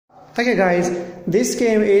Okay guys, this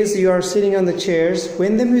game is you are sitting on the chairs.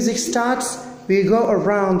 When the music starts, we go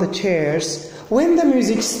around the chairs. When the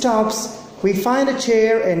music stops, we find a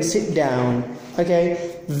chair and sit down.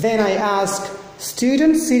 Okay, then I ask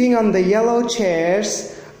students sitting on the yellow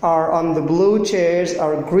chairs or on the blue chairs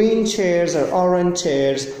or green chairs or orange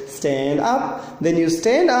chairs, stand up. Then you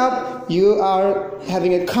stand up, you are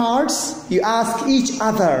having a cards, you ask each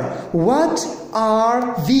other, what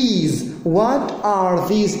are these? What are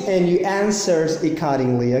these? And you answer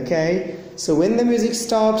accordingly, okay? So when the music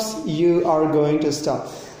stops, you are going to stop.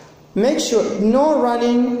 Make sure no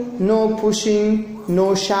running, no pushing,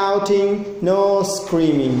 no shouting, no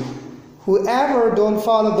screaming. Whoever don't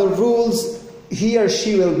follow the rules, he or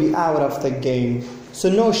she will be out of the game. So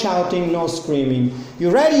no shouting, no screaming.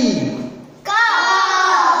 You ready?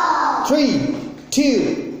 Go! 3,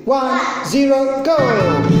 2, 1, 0, go!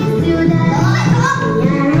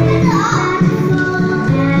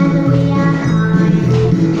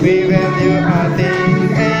 We will do our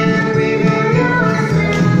thing and we will do our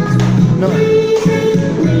thing. No.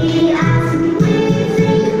 We ask, we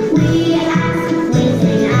sing, we ask, we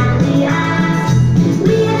sing, and we ask.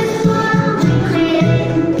 We explore, we create,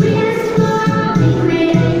 we explore, we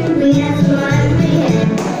create, we explore, and we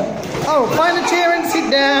create. Oh, find a chair and sit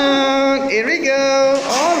down. Here we go.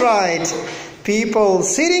 All right. People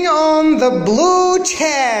sitting on the blue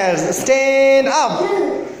chairs, stand up.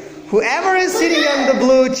 Whoever is sitting on the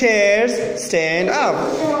blue chairs, stand up.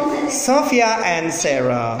 Sophia and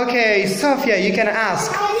Sarah. Okay, Sophia, you can ask.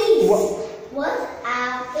 What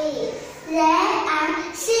are these? They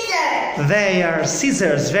are scissors. They are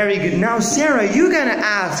scissors. Very good. Now, Sarah, you're gonna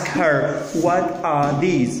ask her, what are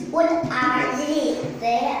these? What are these?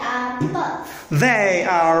 They are books. They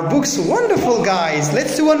are books. Wonderful, guys.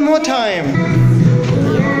 Let's do one more time.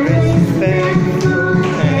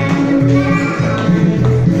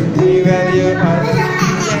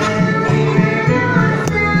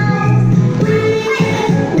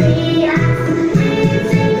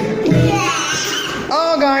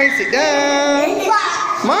 Oh, guys, sit down.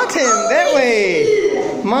 Martin, that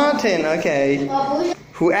way. Martin, okay.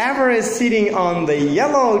 Whoever is sitting on the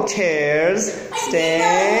yellow chairs,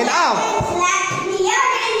 stand up.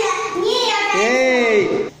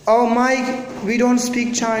 Yay. Oh, Mike, we don't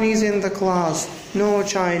speak Chinese in the class. No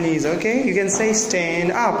Chinese, okay? You can say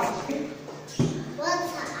stand up. What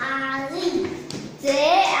are these?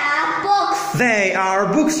 They are books. They are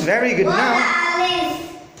books. Very good. What Now, are these?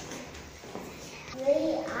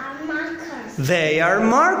 They are markers. they are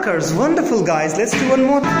markers. Wonderful, guys. Let's do one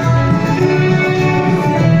more.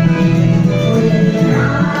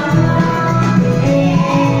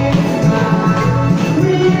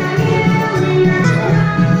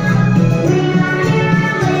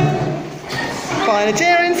 Find a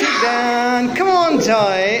chair and sit down. Come on,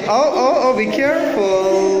 Joy. Oh, be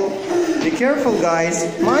careful. Be careful, guys.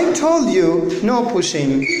 Mike told you, no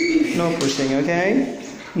pushing. No pushing, okay?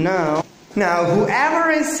 Now, whoever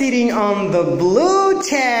is sitting on the blue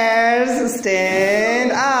chairs,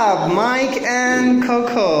 stand up. Mike and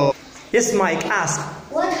Coco. Yes, Mike, ask.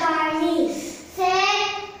 What are these? They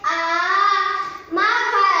are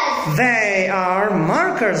markers. They are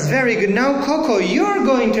markers. Very good. Now, Coco, you're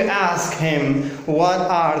going to ask him, what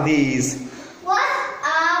are these? What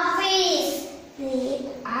are these? They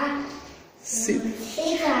are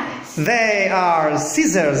scissors. They are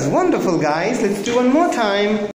scissors. Wonderful, guys. Let's do one more time.